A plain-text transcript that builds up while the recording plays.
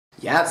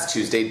Yeah, it's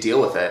Tuesday, deal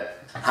with it.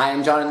 Hi,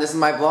 I'm John and this is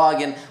my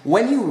vlog, and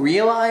when you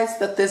realize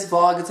that this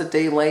vlog is a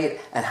day late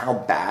and how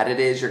bad it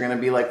is, you're gonna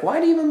be like, why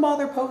do you even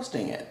bother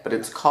posting it? But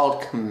it's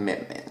called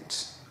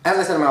commitment. As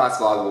I said in my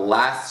last vlog,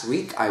 last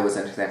week I was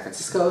in San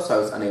Francisco, so I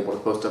was unable to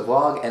post a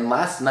vlog, and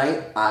last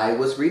night I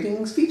was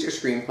reading feature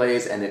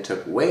screenplays and it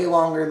took way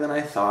longer than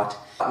I thought.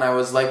 And I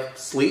was like,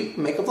 sleep,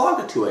 make a vlog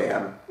at 2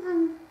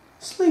 a.m.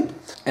 Sleep.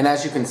 And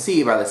as you can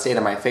see by the state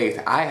of my face,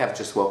 I have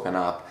just woken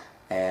up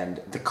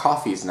and the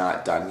coffee's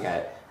not done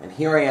yet. And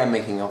here I am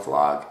making a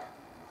vlog.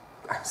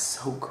 I'm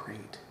so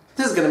great.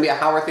 This is gonna be a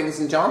How Are Things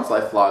in John's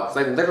Life vlog, because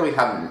I literally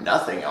have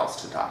nothing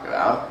else to talk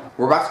about.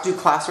 We're about to do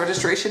class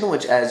registration,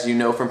 which, as you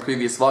know from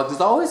previous vlogs,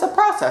 is always a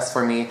process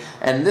for me.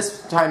 And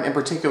this time in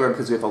particular,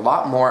 because we have a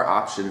lot more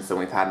options than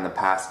we've had in the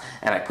past,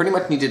 and I pretty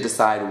much need to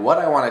decide what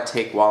I want to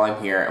take while I'm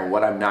here and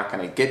what I'm not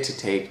gonna get to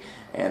take.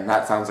 And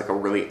that sounds like a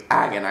really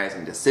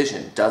agonizing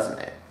decision, doesn't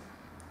it?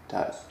 It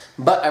does.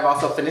 But I've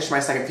also finished my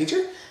second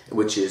feature,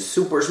 which is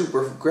super,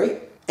 super great.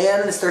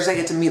 And this Thursday I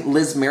get to meet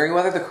Liz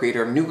Meriwether, the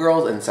creator of New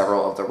Girls, and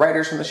several of the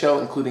writers from the show,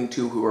 including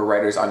 2 who were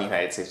writers on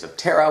United States of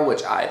Terra,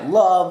 which I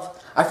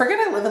love. I forget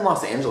I live in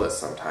Los Angeles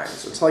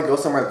sometimes, until I go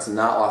somewhere that's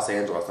not Los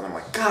Angeles, and I'm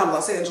like, God,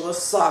 Los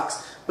Angeles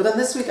sucks. But then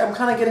this week I'm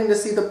kind of getting to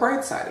see the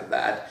bright side of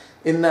that,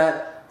 in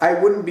that I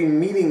wouldn't be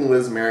meeting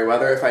Liz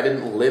Meriwether if I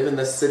didn't live in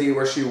the city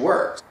where she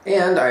worked.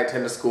 And I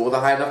attend a school with a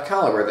high enough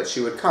caliber that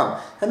she would come.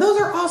 And those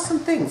are awesome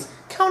things.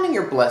 Counting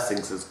your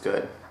blessings is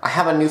good. I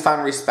have a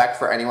newfound respect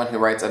for anyone who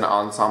writes an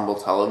ensemble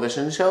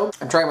television show.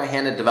 I'm trying my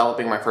hand at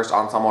developing my first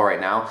ensemble right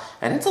now,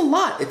 and it's a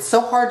lot. It's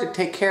so hard to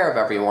take care of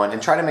everyone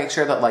and try to make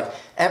sure that like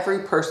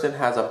every person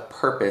has a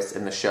purpose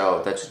in the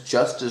show that's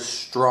just as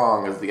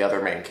strong as the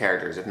other main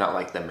characters, if not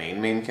like the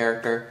main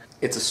character.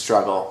 It's a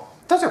struggle.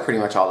 Those are pretty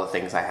much all the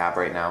things I have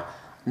right now.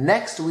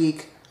 Next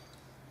week,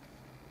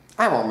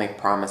 I won't make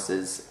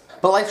promises,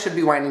 but life should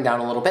be winding down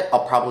a little bit.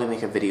 I'll probably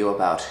make a video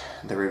about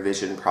the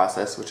revision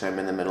process, which I'm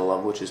in the middle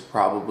of, which is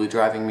probably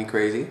driving me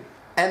crazy.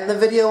 And the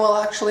video will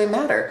actually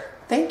matter.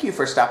 Thank you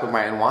for stopping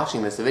by and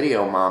watching this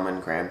video, Mom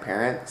and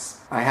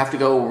Grandparents. I have to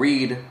go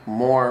read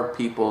more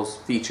people's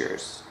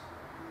features.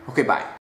 Okay, bye.